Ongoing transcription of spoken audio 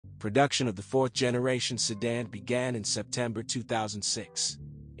Production of the fourth-generation sedan began in September 2006.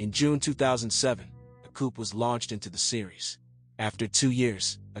 In June 2007, a coupe was launched into the series. After 2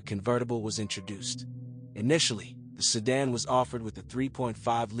 years, a convertible was introduced. Initially, the sedan was offered with a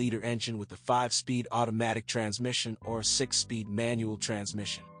 3.5-liter engine with a 5-speed automatic transmission or a 6-speed manual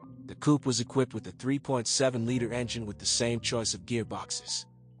transmission. The coupe was equipped with a 3.7-liter engine with the same choice of gearboxes.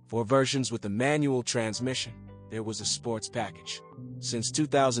 For versions with a manual transmission, there was a sports package. Since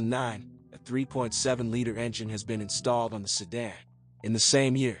 2009, a 3.7-liter engine has been installed on the sedan. In the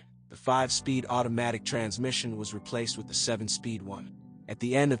same year, the 5-speed automatic transmission was replaced with a 7-speed one. At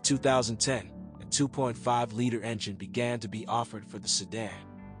the end of 2010, a 2.5-liter engine began to be offered for the sedan.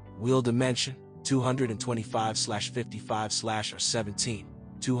 Wheel dimension, 225/55/17,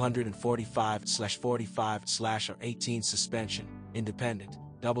 245/45/18 suspension, independent,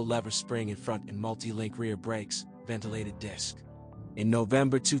 double lever spring in front and multi-link rear brakes, ventilated disc. In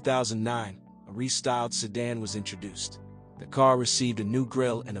November 2009, a restyled sedan was introduced. The car received a new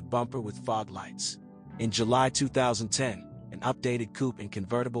grille and a bumper with fog lights. In July 2010, an updated coupe and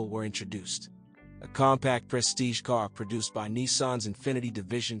convertible were introduced. A compact prestige car produced by Nissan's Infiniti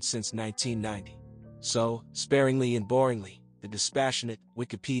division since 1990. So, sparingly and boringly, the dispassionate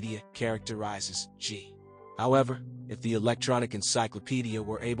Wikipedia characterizes G. However, if the electronic encyclopedia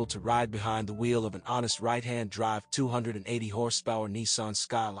were able to ride behind the wheel of an honest right-hand drive 280 horsepower Nissan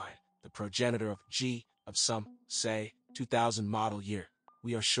Skyline, the progenitor of G, of some, say, 2000 model year,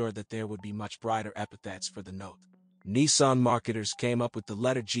 we are sure that there would be much brighter epithets for the note. Nissan marketers came up with the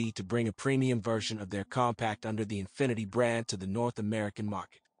letter G to bring a premium version of their compact under the Infiniti brand to the North American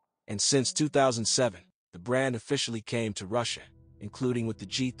market. And since 2007, the brand officially came to Russia, including with the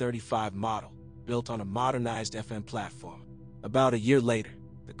G35 model, built on a modernized FM platform. About a year later,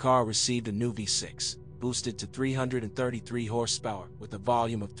 the car received a new V6, boosted to 333 horsepower with a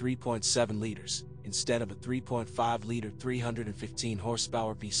volume of 3.7 liters, instead of a 3.5-liter 315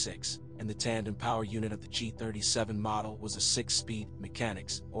 horsepower V6, and the tandem power unit of the G37 model was a 6-speed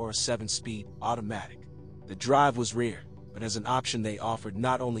mechanics or a 7-speed automatic. The drive was rear, but as an option they offered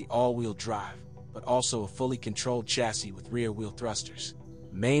not only all-wheel drive, but also a fully controlled chassis with rear-wheel thrusters.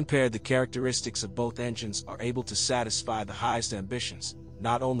 Main paired, the characteristics of both engines are able to satisfy the highest ambitions,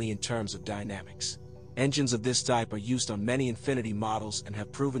 not only in terms of dynamics. Engines of this type are used on many Infiniti models and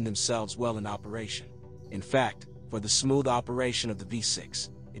have proven themselves well in operation. In fact, for the smooth operation of the V6,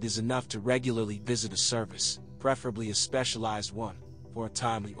 it is enough to regularly visit a service, preferably a specialized one, for a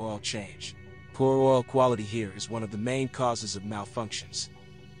timely oil change. Poor oil quality here is one of the main causes of malfunctions.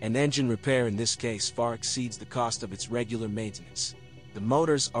 An engine repair in this case far exceeds the cost of its regular maintenance. The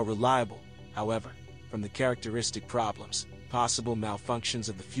motors are reliable, however. From the characteristic problems, possible malfunctions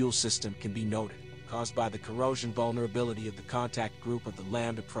of the fuel system can be noted, caused by the corrosion vulnerability of the contact group of the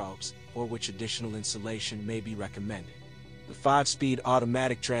lambda probes, for which additional insulation may be recommended. The 5-speed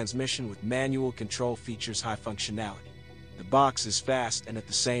automatic transmission with manual control features high functionality. The box is fast and at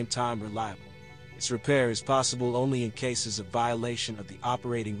the same time reliable. Its repair is possible only in cases of violation of the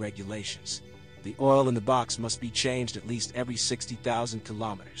operating regulations. The oil in the box must be changed at least every 60,000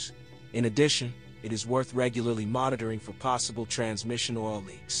 kilometers. In addition, it is worth regularly monitoring for possible transmission oil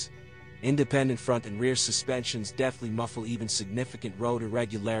leaks. Independent front and rear suspensions deftly muffle even significant road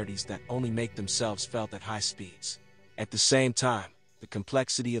irregularities that only make themselves felt at high speeds. At the same time, the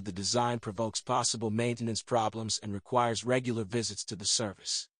complexity of the design provokes possible maintenance problems and requires regular visits to the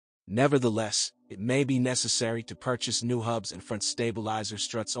service. Nevertheless, it may be necessary to purchase new hubs and front stabilizer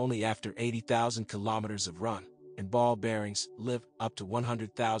struts only after 80,000 kilometers of run, and ball bearings live up to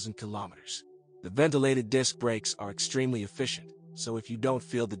 100,000 kilometers. The ventilated disc brakes are extremely efficient, so if you don't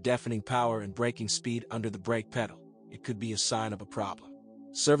feel the deafening power and braking speed under the brake pedal, it could be a sign of a problem.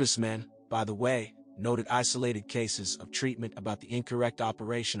 Servicemen, by the way, noted isolated cases of treatment about the incorrect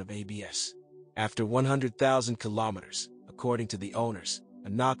operation of ABS. After 100,000 kilometers, according to the owners, a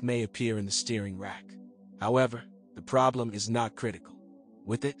knock may appear in the steering rack. However, the problem is not critical.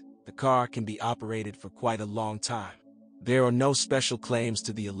 With it, the car can be operated for quite a long time. There are no special claims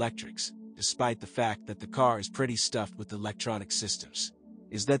to the electrics, despite the fact that the car is pretty stuffed with electronic systems.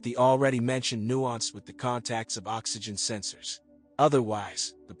 Is that the already mentioned nuance with the contacts of oxygen sensors?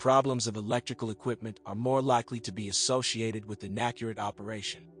 Otherwise, the problems of electrical equipment are more likely to be associated with inaccurate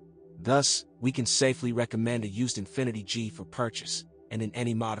operation. Thus, we can safely recommend a used Infiniti G for purchase, and in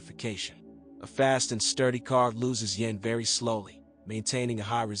any modification. A fast and sturdy car loses yen very slowly, maintaining a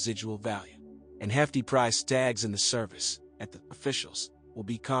high residual value. And hefty price tags in the service, at the officials, will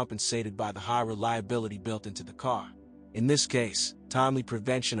be compensated by the high reliability built into the car. In this case, timely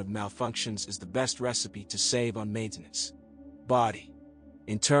prevention of malfunctions is the best recipe to save on maintenance. Body.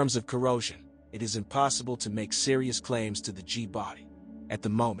 In terms of corrosion, it is impossible to make serious claims to the G body. At the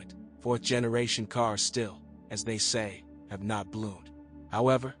moment, fourth-generation cars still, as they say, have not bloomed.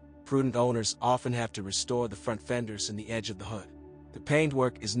 However, prudent owners often have to restore the front fenders and the edge of the hood. The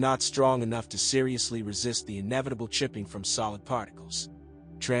paintwork is not strong enough to seriously resist the inevitable chipping from solid particles.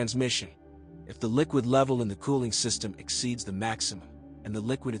 Transmission. If the liquid level in the cooling system exceeds the maximum, and the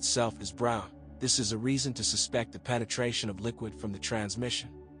liquid itself is brown, this is a reason to suspect the penetration of liquid from the transmission,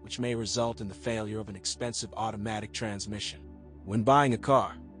 which may result in the failure of an expensive automatic transmission. When buying a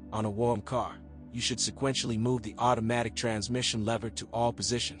car, on a warm car, you should sequentially move the automatic transmission lever to all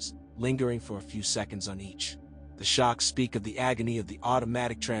positions, lingering for a few seconds on each. The shocks speak of the agony of the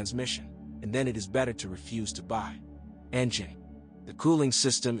automatic transmission, and then it is better to refuse to buy. Engine. The cooling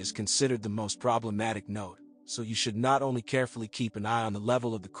system is considered the most problematic node, so you should not only carefully keep an eye on the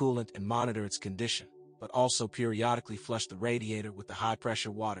level of the coolant and monitor its condition, but also periodically flush the radiator with the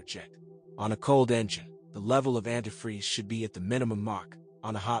high-pressure water jet. On a cold engine, the level of antifreeze should be at the minimum mark,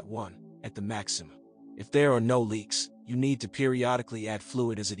 on a hot one, at the maximum. If there are no leaks, you need to periodically add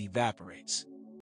fluid as it evaporates.